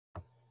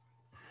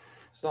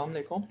Assalamu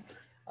alaikum.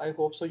 I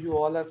hope so. You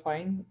all are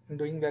fine,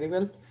 doing very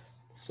well.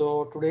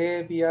 So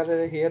today we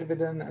are here with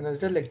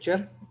another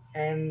lecture,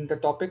 and the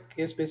topic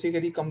is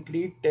basically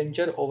complete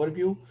denture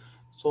overview.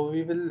 So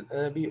we will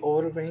be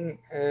overviewing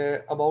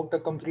about the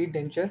complete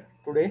denture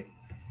today.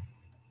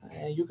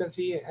 You can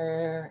see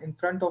in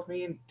front of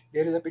me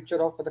there is a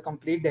picture of the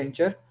complete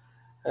denture.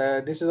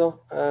 This is of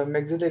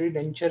maxillary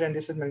denture and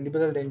this is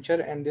mandibular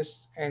denture,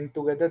 and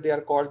together they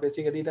are called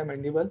basically the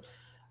mandible.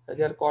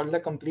 They are called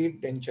the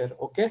complete denture.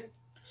 Okay,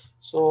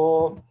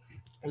 so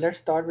let's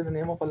start with the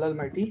name of Allah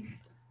Almighty.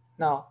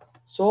 Now,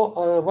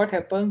 what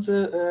happens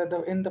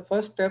in the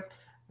first step,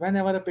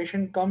 whenever a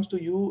patient comes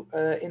to you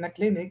in a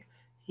clinic,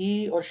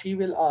 he or she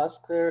will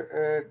ask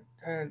to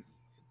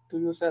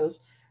yourself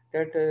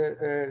that,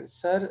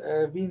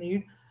 sir, we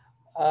need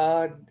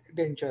a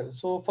denture.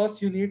 So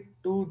first you need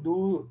to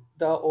do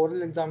the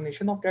oral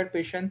examination of that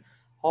patient.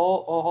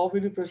 How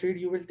will you proceed?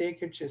 You will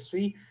take its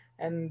history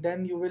and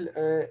then you will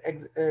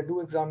do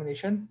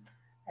examination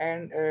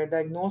and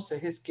diagnose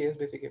his case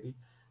basically.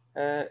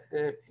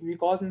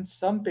 Because in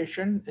some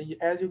patient,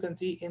 as you can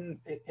see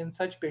in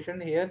such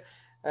patient here,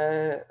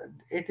 uh,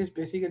 it is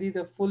basically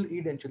the full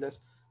edentulous.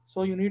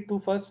 So you need to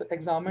first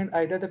examine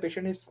either the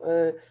patient is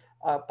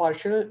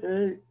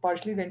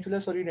partially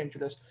dentulous or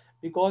edentulous,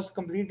 because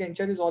complete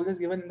denture is always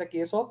given in the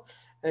case of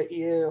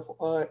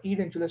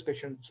edentulous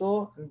patient.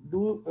 So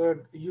do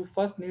you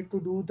first need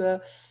to do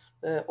the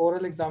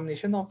oral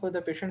examination of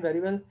the patient very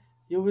well.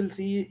 You will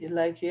see,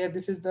 like here,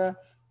 this is the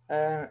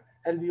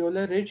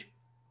alveolar ridge,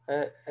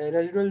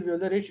 residual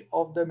alveolar ridge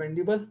of the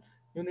mandible.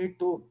 You need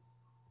to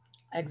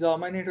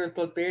examine it or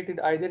palpate it.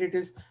 Either it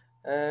is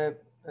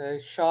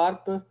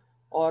sharp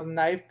or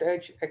knifed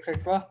edge,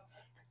 etc.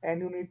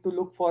 And you need to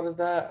look for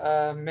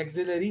the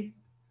maxillary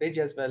ridge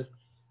as well,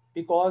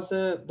 because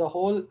the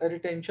whole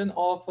retention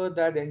of the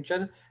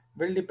denture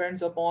will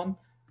depends upon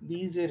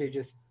these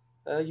ridges.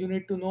 You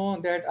need to know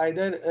that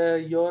either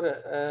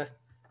your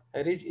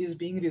ridge is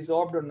being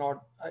resolved or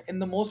not. In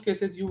the most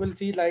cases, you will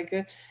see, like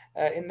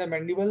in the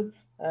mandible,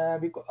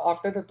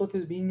 after the tooth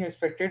is being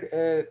extracted,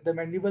 the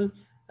mandible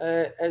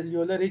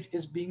alveolar ridge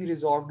is being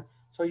resolved.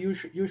 So you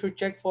should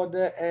check for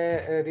the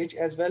ridge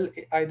as well,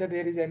 either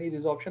there is any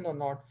resorption or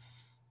not.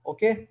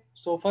 Okay,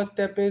 so first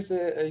step is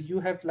you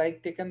have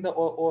like taken the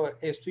or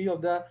history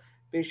of the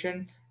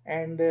patient,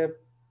 and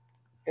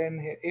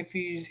if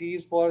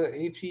he's for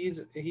if he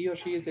or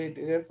she is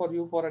there for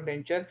you for a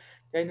denture,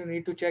 then you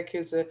need to check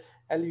his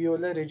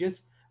alveolar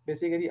ridges.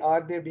 Basically,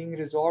 are they being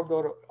resolved,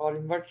 or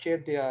in what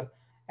shape they are?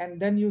 And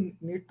then you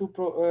need to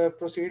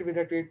proceed with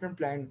a treatment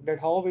plan, that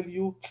how will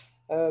you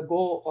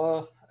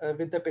go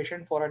with the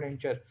patient for a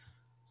denture.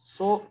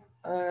 So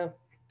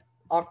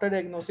after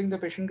diagnosing the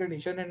patient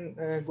condition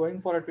and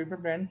going for a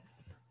treatment plan,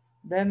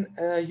 then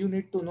you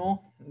need to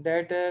know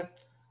that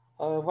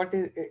what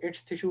is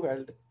its tissue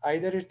health.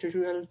 Either its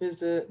tissue health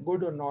is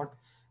good or not.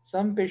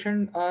 Some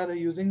patients are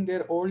using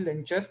their old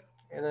denture,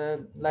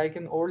 like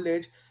in old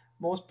age.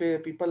 Most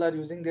people are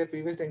using their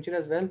previous denture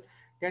as well.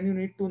 Then you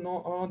need to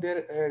know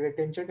their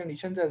denture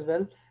conditions as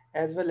well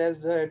as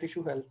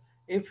tissue health.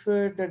 If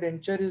the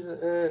denture is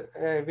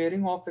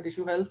wearing off the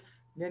tissue health,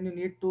 then you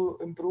need to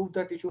improve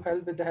the tissue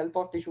health with the help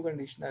of tissue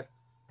conditioner.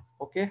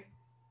 Okay,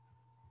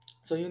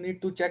 so you need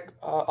to check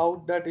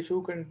out the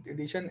tissue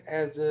condition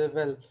as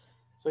well.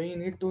 So you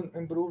need to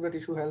improve the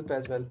tissue health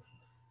as well.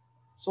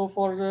 So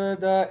for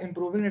the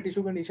improving the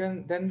tissue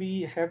condition, then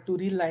we have to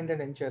reline the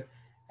denture.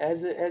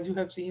 As you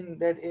have seen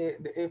that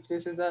if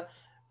this is a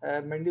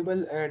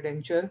mandible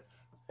denture,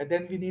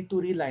 then we need to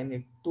reline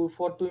it to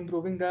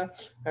improving the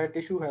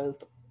tissue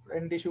health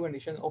and tissue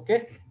condition.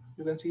 Okay,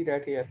 you can see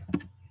that here.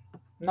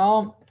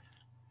 Now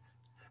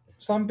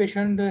some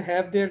patients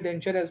have their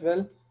denture as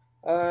well,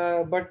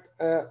 but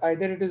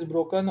either it is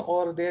broken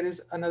or there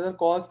is another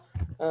cause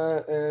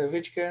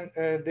which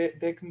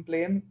they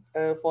complain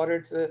for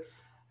its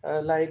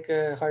like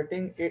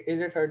hurting.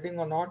 Is it hurting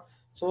or not?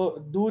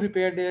 So do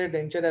repair their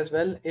denture as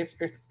well if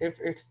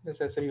it's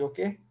necessary.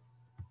 Okay.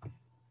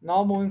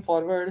 Now moving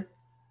forward,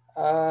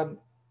 um,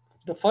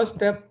 the first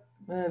step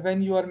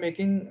when you are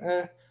making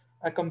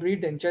a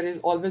complete denture is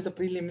always a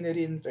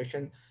preliminary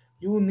impression.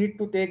 You need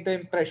to take the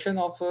impression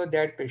of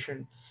that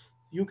patient.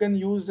 You can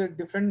use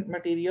different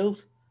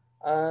materials,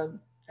 uh,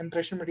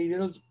 impression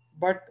materials,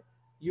 but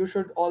you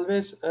should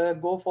always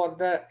go for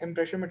the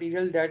impression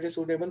material that is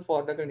suitable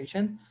for the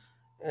condition.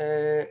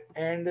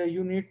 And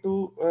you need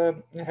to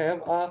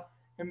have a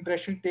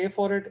impression tape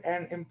for it,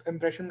 and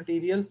impression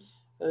material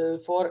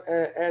for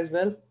as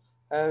well,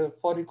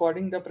 for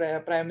recording the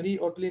primary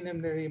or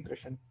preliminary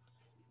impression.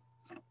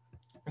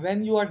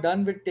 When you are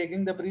done with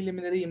taking the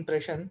preliminary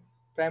impression,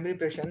 primary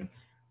impression,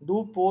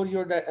 do pour it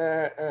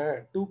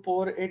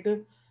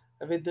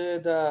with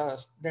the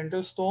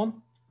dental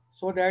stone,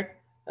 so that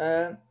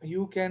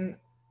you can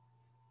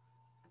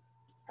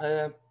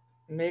uh,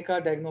 make a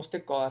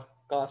diagnostic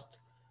cast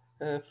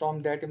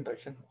from that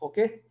impression.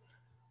 Okay,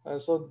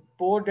 so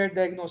pour that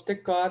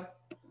diagnostic car.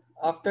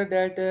 After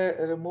that,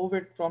 remove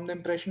it from the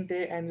impression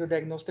tray, and your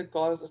diagnostic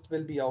cast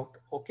will be out.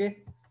 Okay,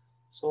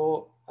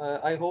 so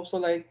I hope so.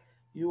 Like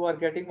you are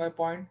getting my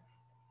point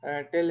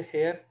till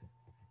here.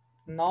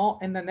 Now,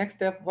 in the next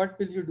step, what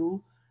will you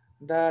do?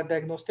 The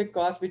diagnostic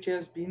cast which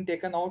has been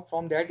taken out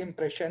from that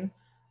impression,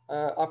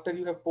 after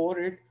you have poured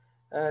it,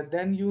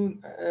 then you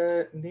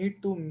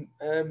need to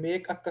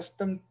make a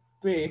custom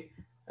tray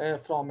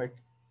from it.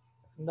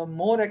 The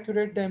more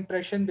accurate the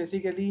impression,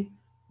 basically,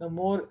 the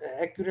more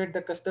accurate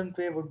the custom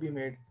tray would be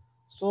made.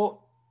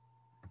 So,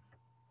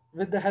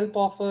 with the help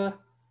of uh,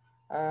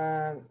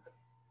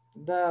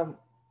 the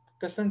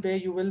custom tray,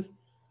 you will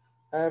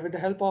with the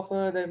help of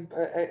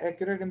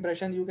accurate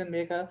impression, you can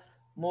make a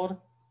more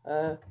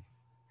uh,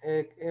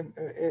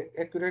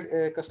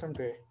 accurate custom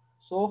tray.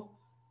 So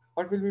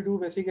what will we do?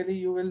 Basically,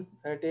 you will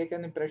take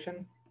an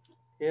impression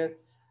here,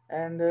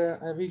 and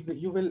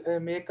you will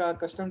make a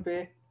custom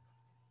tray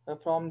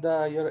from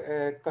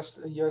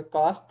your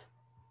cast,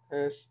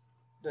 the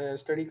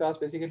study cast,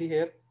 basically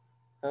here,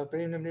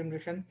 preliminary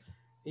impression.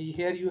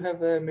 Here you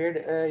have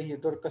made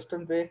your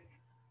custom tray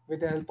with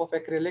the help of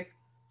acrylic.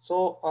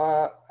 So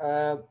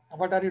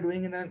what are you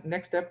doing in the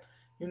next step?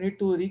 You need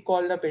to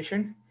recall the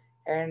patient,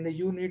 and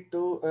you need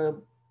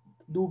to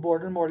do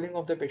border modeling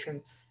of the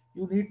patient.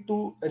 You need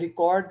to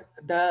record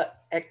the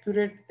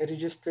accurate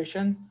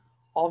registration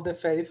of the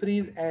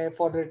peripheries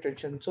for the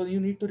retention. So you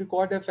need to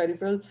record the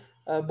peripheral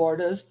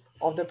borders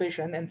of the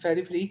patient and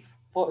periphery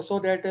for so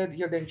that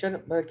your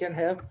denture can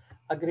have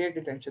a great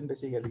retention,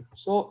 basically.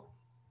 So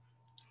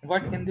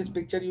what in this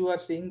picture you are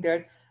seeing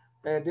that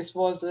this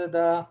was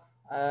the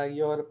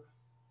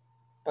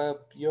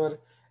your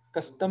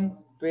custom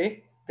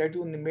way that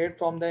you made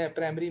from the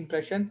primary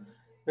impression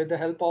with the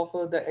help of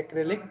the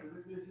acrylic.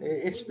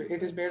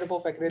 It is made up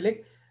of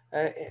acrylic.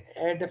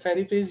 At the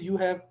peripheries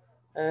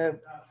uh,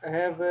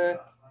 have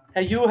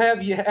you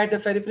have yeah, at the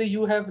periphery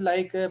you have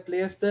like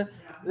placed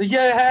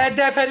yeah, at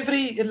the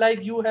periphery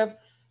like you have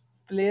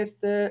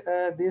placed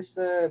this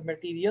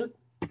material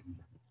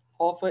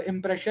of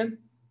impression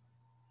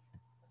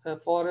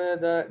for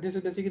the this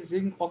is basically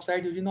zinc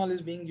oxide eugenol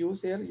is being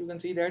used here. You can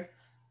see that.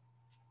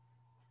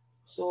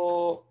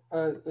 So,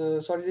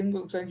 sorry, zinc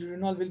oxide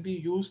urinol will be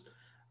used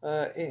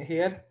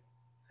here.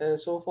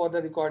 So, for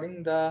the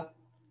recording the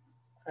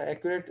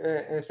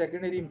accurate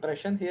secondary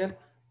impression here,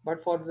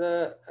 but for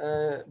the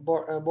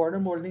border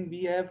molding,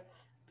 we have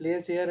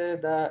placed here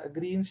the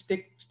green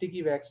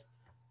sticky wax.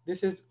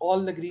 This is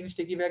all the green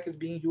sticky wax is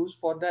being used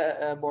for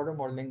the border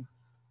molding.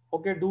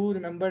 Okay, do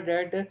remember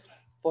that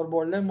for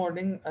border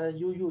molding,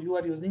 you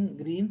are using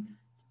green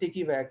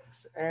sticky wax,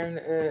 and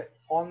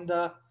on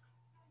the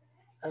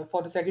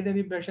for the secondary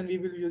impression, we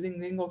will be using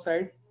zinc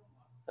oxide,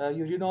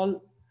 eugenol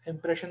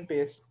impression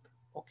paste.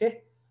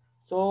 Okay.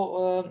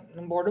 So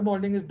border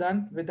molding is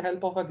done with the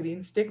help of a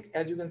green stick.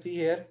 As you can see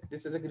here,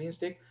 this is a green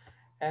stick,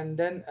 and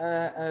then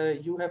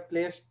you have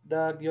placed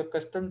the your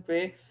custom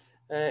tray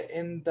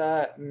in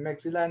the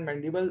maxilla and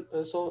mandible,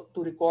 so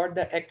to record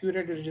the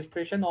accurate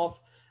registration of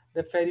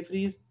the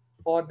peripheries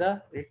for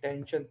the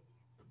retention.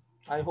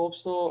 I hope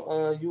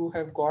so. You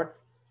have got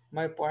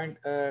my point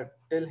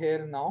till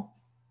here now.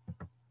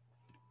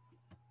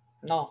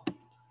 Now,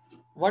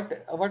 what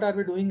are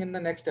we doing in the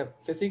next step?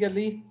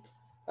 Basically,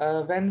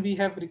 when we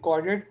have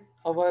recorded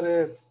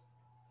our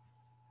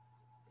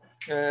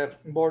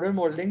border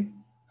molding,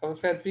 our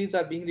peripheries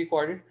are being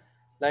recorded.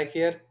 Like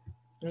here,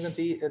 you can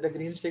see the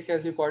green stick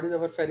has recorded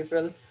our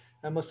peripheral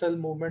muscle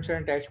movements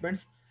and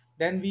attachments.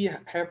 Then we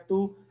have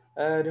to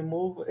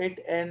remove it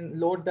and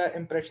load the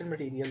impression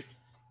material.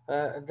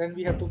 Then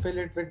we have to fill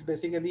it with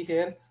basically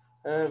here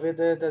with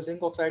the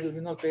zinc oxide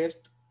luminol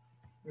paste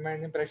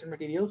and impression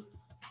materials.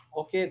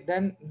 Okay,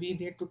 then we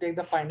need to take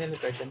the final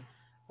impression.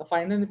 The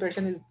final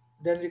impression is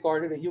then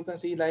recorded. You can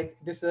see like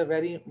this is a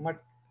very much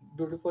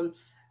beautiful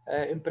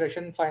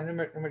impression final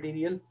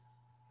material.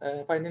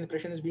 Final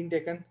impression is being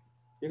taken.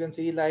 You can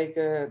see like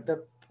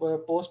the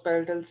post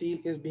parietal seal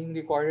is being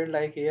recorded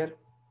like here,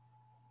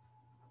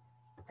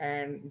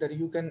 and that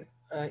you can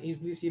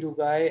easily see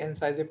rugae and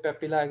sized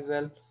papilla as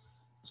well.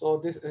 So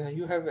this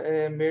you have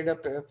made a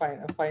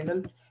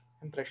final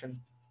impression.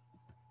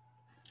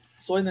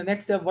 So in the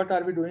next step, what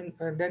are we doing?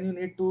 Then you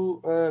need to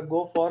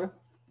go for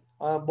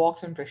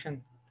box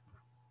impression,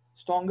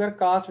 stronger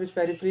cast with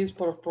peripheries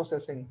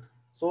processing.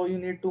 So you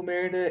need to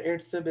made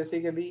it's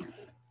basically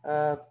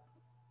uh,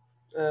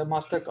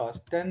 master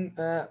cast. Then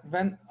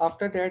when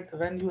after that,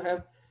 when you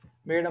have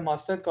made a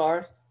master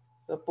cast,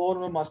 the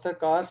pour master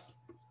cast.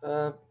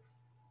 Uh,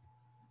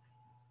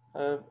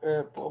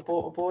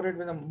 pour it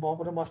with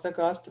a master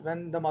cast.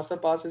 When the master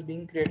pass is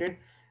being created,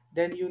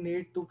 then you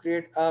need to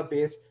create a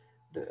base.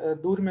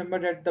 Do remember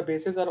that the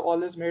bases are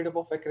always made up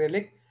of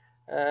acrylic.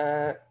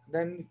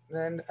 Then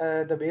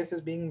the base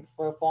is being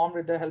formed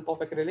with the help of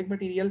acrylic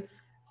material.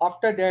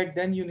 After that,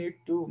 then you need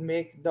to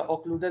make the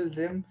occlusal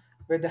rim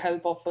with the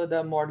help of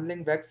the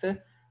modeling wax.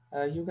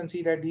 You can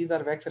see that these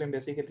are wax rim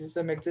basically. This is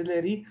a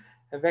maxillary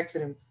wax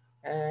rim,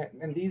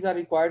 and these are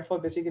required for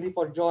basically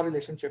for jaw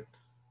relationship.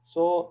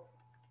 So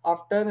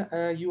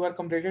after you are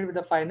completed with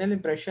the final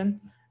impression,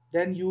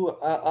 then you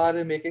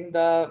are making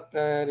the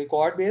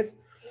record base.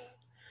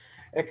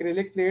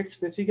 acrylic plates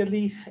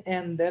basically,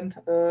 and then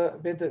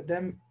with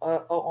them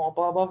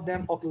above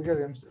them occlusal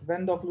rims.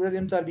 When the occlusal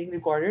rims are being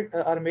recorded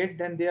are made,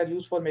 then they are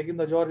used for making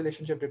the jaw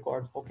relationship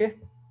record. Okay,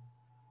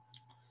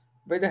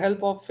 with the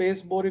help of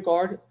face bow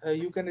record,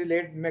 you can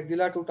relate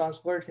maxilla to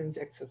transverse hinge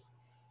axis.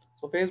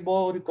 So face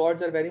bow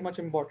records are very much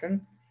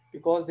important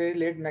because they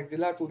relate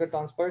maxilla to the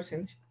transverse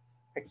hinge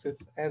axis,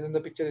 as in the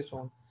picture is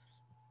shown.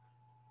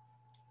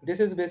 This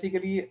is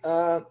basically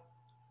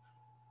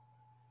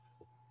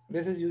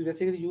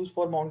basically used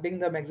for mounting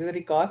the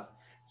maxillary cast.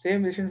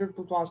 Same relationship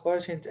to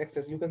transverse hinge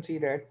axis. You can see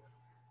that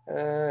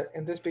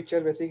in this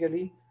picture.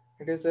 Basically,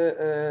 it is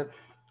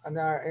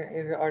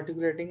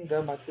articulating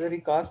the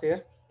maxillary cast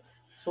here.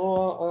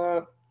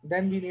 So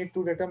then we need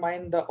to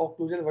determine the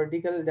occlusal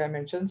vertical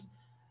dimensions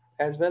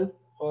as well.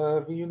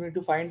 You need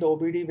to find the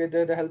OBD with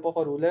the help of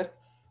a ruler.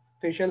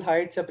 Facial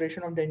height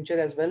separation of denture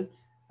as well.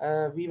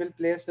 We will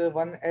place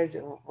one edge,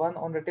 one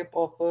on the tip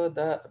of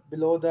the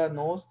below the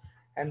nose,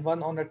 and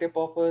one on the tip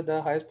of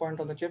the highest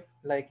point on the chip,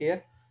 like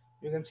here.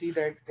 You can see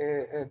that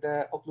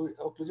the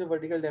occlusal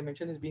vertical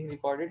dimension is being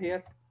recorded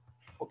here.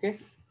 Okay.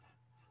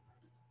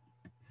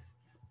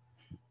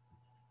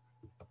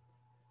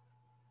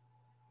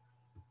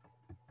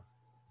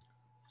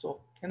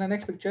 So in the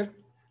next picture,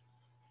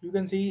 you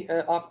can see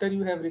after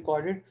you have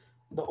recorded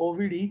the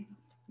OVD,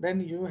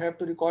 then you have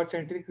to record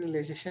centric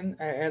relation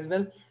as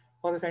well.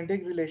 For the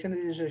centric relation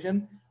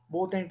registration,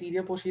 both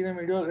anterior, posterior,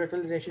 medial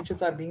lateral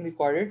relationships are being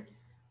recorded.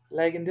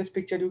 Like in this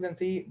picture, you can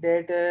see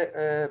that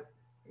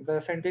the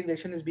centric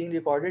relation is being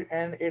recorded,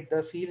 and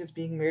the seal is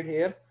being made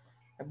here,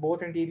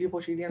 both anterior,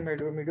 posterior,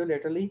 and medial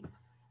laterally.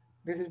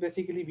 This is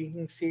basically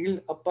being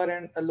sealed. Upper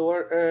and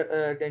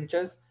lower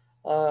dentures,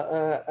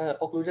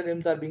 occlusal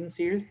rims are being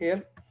sealed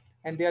here,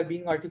 and they are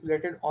being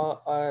articulated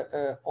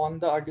on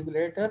the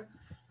articulator.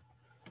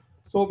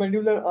 So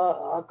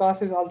mandibular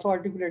cast is also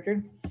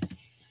articulated.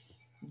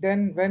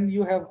 Then when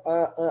you have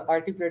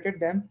articulated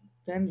them,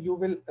 then you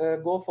will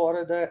go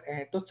for the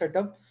tooth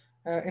setup.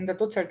 In the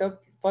tooth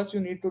setup, first you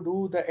need to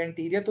do the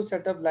anterior tooth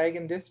setup. Like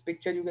in this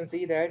picture, you can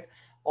see that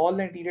all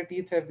the anterior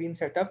teeth have been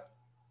set up.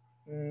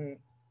 Mm,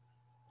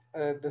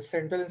 the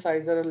central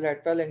incisor,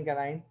 lateral, and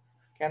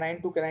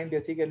canine to canine,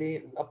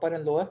 basically upper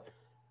and lower,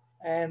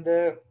 and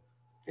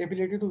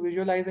ability to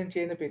visualize and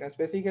change appearance.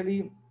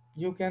 Basically,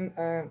 you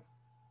can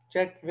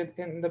check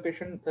within the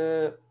patient,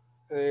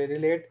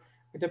 relate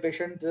with the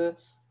patient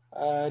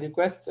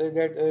requests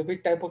that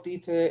which type of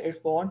teeth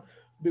it's want,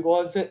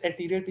 because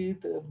anterior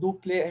teeth do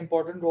play an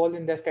important role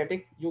in the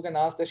aesthetic. You can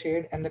ask the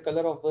shade and the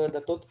color of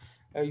the tooth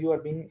you are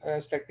being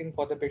selecting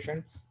for the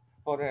patient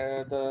for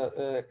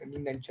the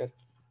denture.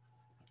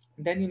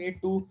 Then you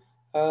need to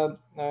uh,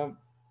 uh,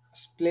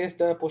 place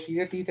the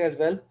posterior teeth as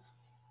well,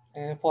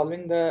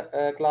 following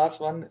the class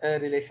 1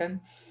 relation,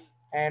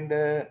 and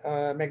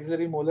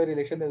maxillary molar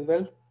relation as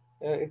well.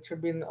 It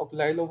should be in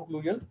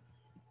occlusal.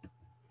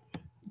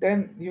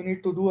 Then you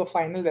need to do a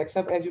final wax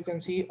up. As you can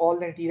see, all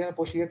the anterior and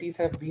posterior teeth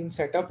have been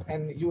set up,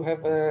 and you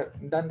have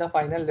done the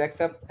final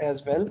wax up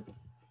as well.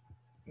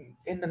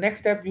 In the next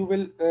step, you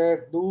will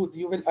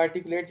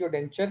articulate your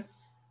denture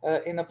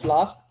in a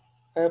flask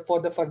for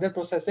the further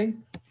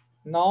processing.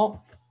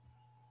 Now,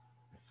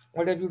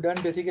 what have you done?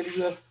 Basically,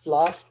 you have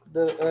flasked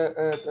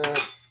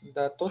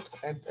the tooth,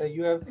 and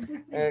you have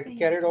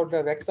carried out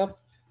the wax up.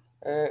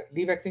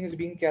 Dewaxing is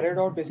being carried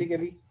out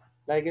basically,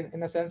 like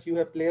in a sense, you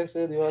have placed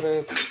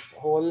your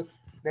whole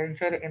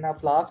denture in a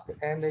flask,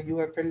 and you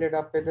have filled it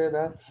up with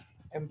the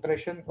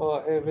impression,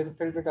 or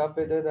filled it up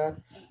with the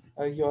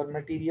your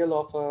material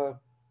of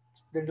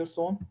dental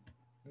stone.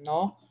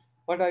 Now,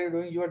 what are you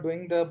doing? You are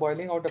doing the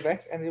boiling out the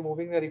wax and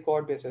removing the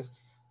record basis.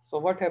 So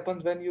what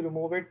happens when you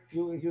remove it?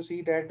 You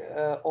see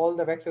that all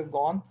the wax is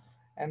gone,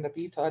 and the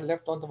teeth are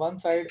left on the one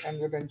side, and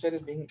your denture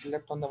is being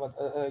left on the one.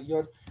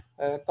 Your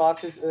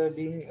cast is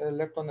being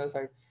left on the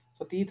side.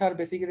 So teeth are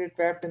basically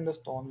trapped in the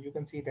stone. You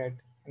can see that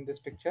in this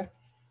picture.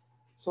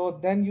 So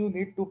then you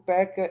need to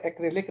pack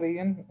acrylic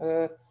resin.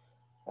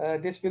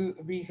 This will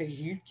be a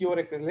heat cure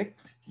acrylic.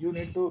 You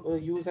need to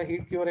use a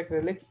heat cure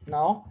acrylic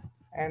now,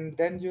 and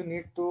then you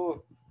need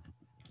to,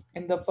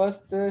 in the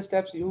first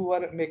steps, you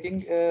are making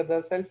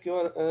the self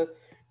cure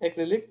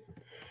acrylic.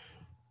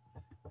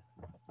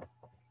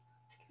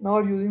 Now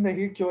you're using the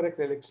heat cure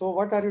acrylic. So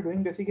what are you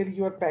doing? Basically,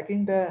 you are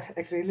packing the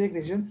acrylic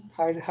region.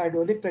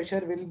 Hydraulic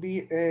pressure will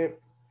be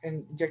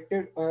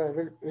injected,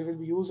 will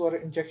be used, or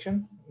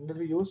injection will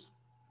be used.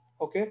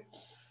 Okay.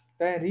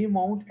 Then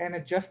remount and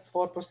adjust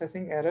for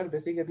processing error.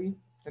 Basically,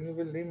 then you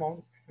will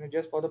remount and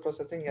adjust for the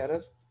processing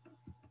error.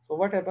 So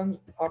what happens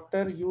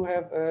after you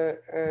have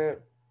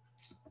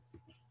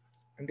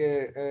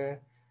the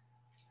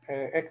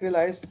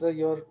acrylize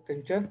your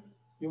tincture?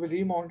 You will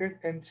remount it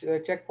and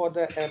check for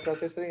the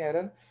processing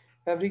error.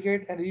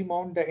 Fabricate and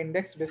remount the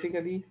index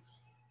basically.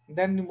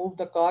 Then remove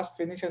the cast,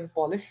 finish, and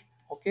polish.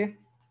 Okay.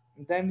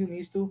 Then you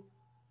need to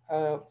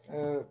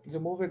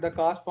remove the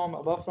cast from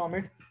above from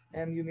it,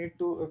 and you need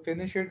to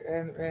finish it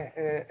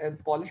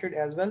and polish it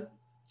as well.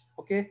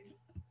 Okay.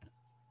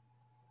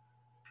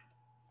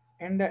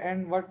 In the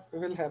end, what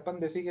will happen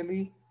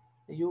basically?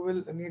 you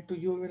will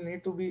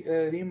need to be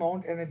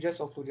remount and adjust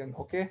occlusion.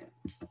 Okay,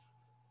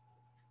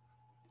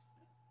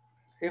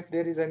 if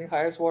there is any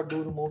higher sword,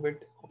 do remove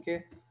it.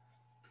 Okay,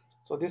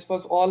 so this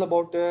was all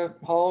about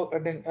how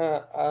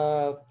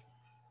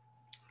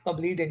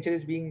complete denture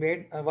is being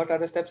made, what are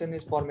the steps in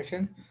its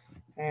formation,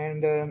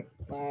 and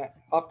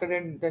after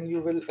that, then you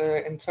will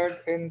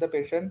insert in the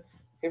patient.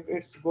 If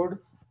it's good,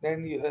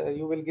 then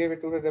you will give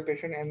it to the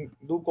patient and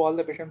do call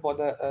the patient for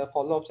the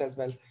follow-ups as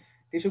well.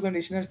 Tissue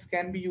conditioners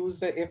can be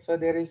used if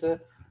there is a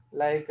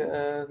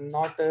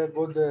not a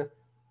good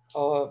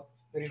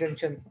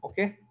retention.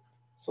 Okay,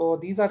 so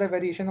these are a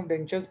variation of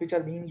dentures which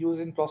are being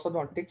used in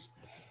prosthodontics.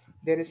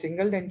 There is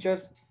single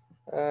dentures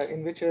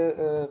in which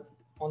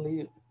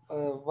only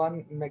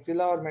one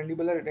maxilla or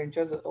mandibular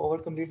dentures, over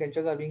complete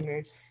dentures are being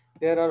made.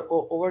 There are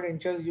over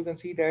dentures. You can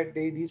see that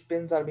these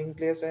pins are being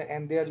placed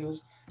and they are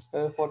used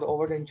for the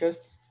over dentures.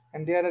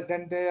 And there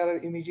are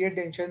immediate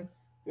dention.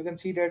 You can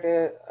see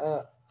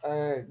that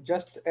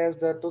just as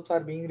the tooths are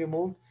being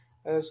removed,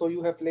 so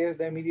you have placed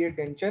the immediate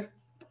denture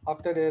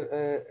after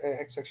their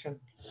extraction.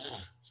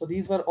 So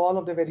these were all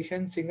of the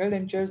variations: single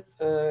dentures,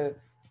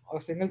 or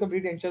single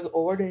complete dentures,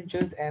 over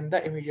dentures, and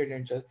the immediate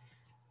dentures.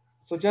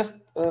 So just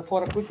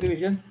for a quick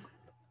revision,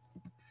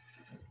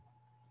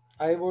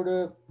 I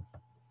would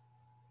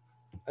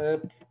uh,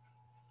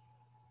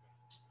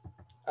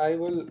 I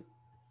will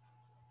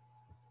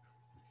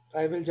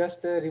I will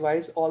just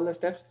revise all the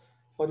steps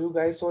for you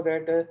guys so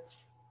that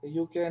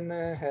you can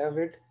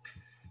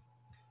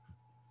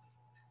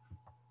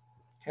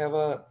have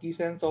a key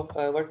sense of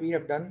what we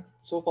have done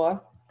so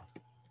far.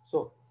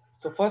 So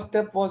first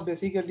step was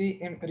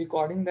basically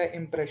recording the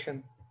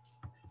impression,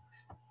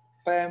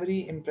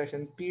 primary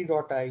impression, P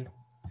dot I.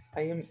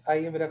 I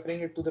am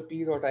referring it to the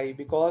P dot I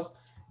because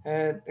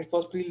it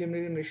was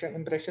preliminary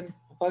impression.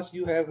 First,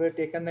 you have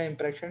taken the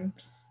impression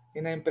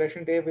in an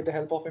impression tape with the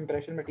help of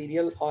impression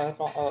material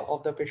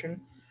of the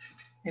patient.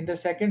 In the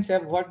second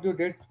step, what you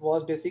did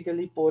was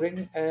basically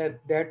pouring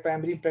that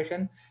primary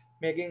impression,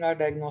 making a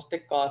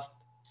diagnostic cast.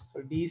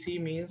 So DC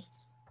means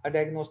a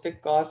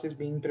diagnostic cast is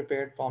being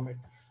prepared from it.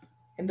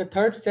 In the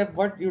third step,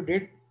 what you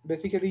did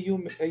basically,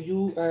 you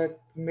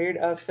made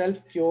a self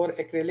cure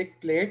acrylic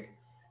plate,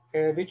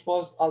 which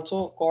was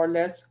also called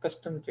as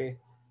custom tray.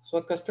 So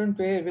a custom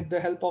tray with the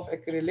help of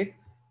acrylic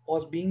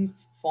was being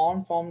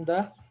formed from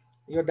the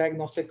your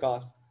diagnostic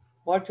cast.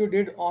 What you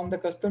did on the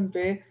custom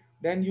tray,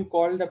 then you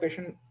called the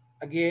patient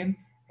again,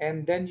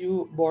 and then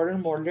you border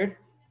molded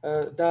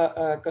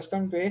the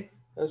custom tray,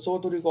 so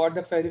to record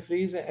the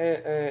peripheries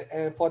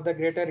for the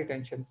greater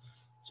retention.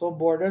 So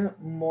border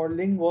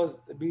modeling was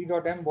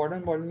B.M border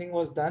modeling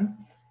was done,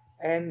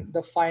 and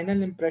the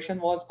final impression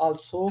was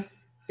also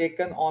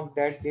taken on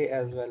that day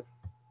as well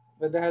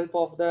with the help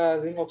of the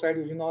zinc oxide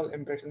using all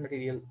impression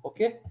material.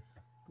 Okay,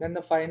 then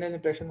the final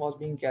impression was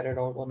being carried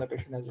out on the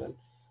patient as well.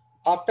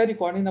 After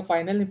recording the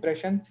final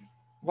impression,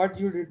 what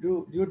you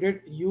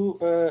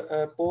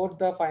pour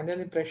the final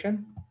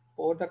impression,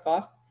 pour the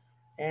cast,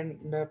 and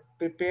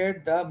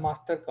prepared the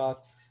master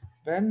cast.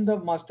 When the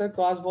master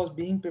cast was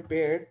being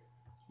prepared,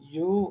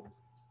 you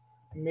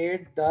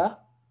made the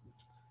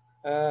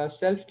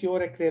self-cure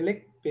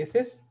acrylic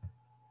bases.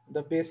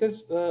 The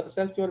bases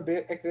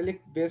acrylic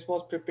base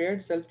was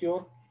prepared,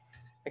 self-cure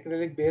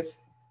acrylic base,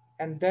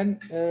 and then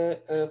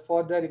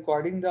for the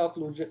recording the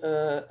occlusion,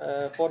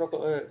 for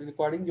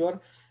recording your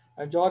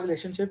jaw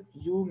relationship,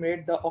 you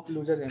made the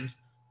occlusal rims.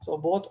 So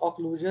both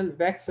occlusal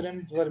wax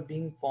rims were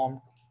being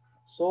formed.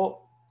 So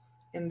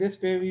in this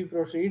way we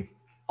proceed.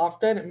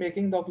 After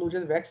making the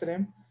occlusal wax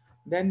rim,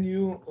 then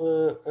you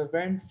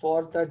went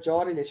for the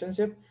jaw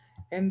relationship.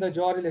 In the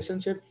jaw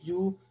relationship,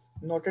 you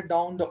noted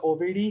down the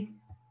OVD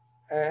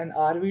and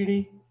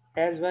RVD,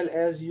 as well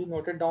as you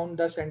noted down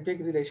the centric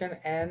relation,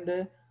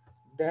 and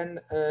then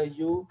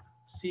you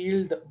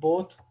sealed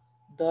both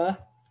the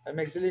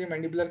maxillary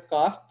mandibular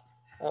cast,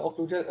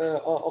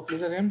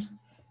 occlusal rims,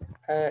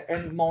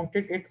 and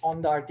mounted it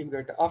on the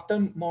articulator. After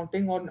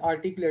mounting on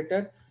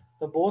articulator,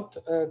 the both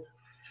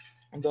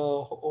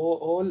the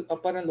whole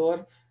upper and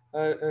lower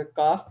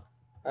cast,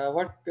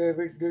 what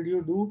did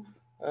you do?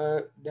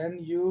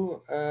 Then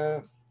you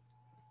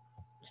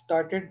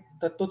started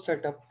the tooth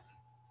setup.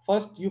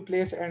 First, you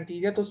place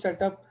anterior tooth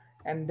setup,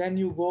 and then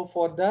you go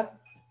for the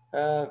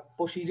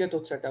posterior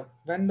tooth setup.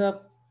 When the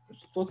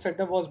tooth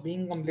setup was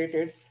being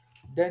completed,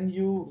 then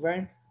you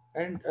went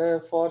and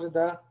for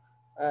the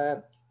uh,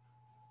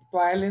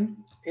 trial in,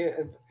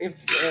 if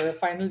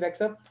final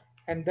wax up,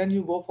 and then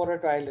you go for a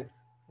trial in.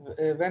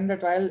 When the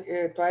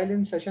trial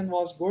in session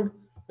was good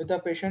with the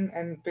patient,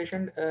 and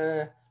patient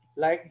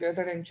liked the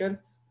denture,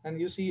 and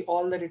you see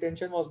all the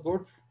retention was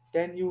good,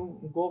 then you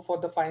go for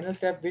the final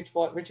step,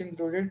 which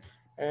included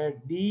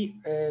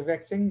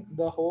de-waxing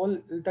the whole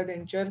the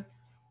denture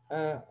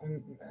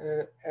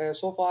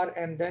so far,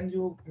 and then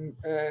you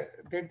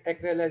did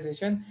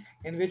acrylization,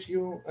 in which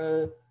you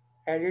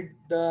added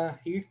the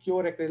heat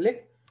cure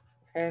acrylic,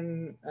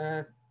 and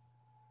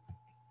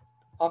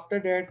after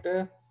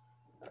that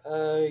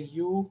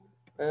you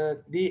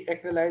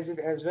de-acrylize it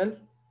as well.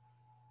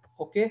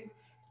 Okay,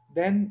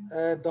 Then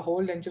the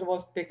whole denture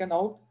was taken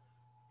out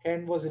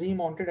and was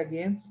remounted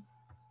again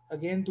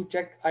to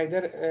check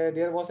either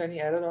there was any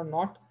error or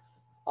not.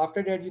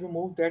 After that, you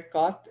remove that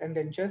cast and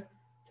denture,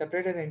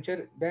 separate the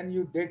denture. Then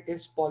you did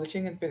is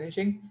polishing and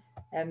finishing,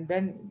 and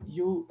then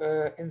you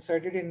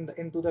insert it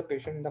into the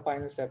patient in the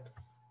final step.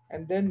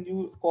 And then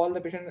you call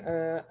the patient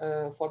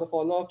for the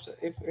follow-ups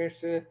if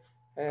it's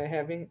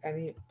having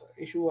any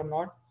issue or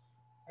not,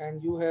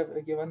 and you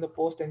have given the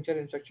post-denture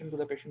instruction to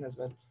the patient as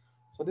well.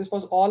 So this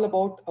was all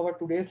about our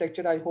today's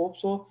lecture. I hope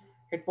so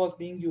it was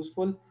being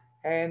useful.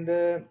 And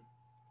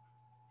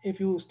if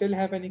you still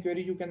have any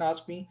query, you can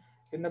ask me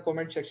in the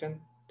comment section.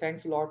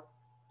 Thanks a lot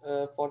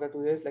for the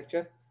today's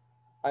lecture.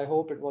 I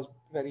hope it was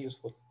very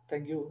useful.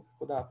 Thank you.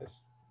 Khuda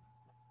Hafiz.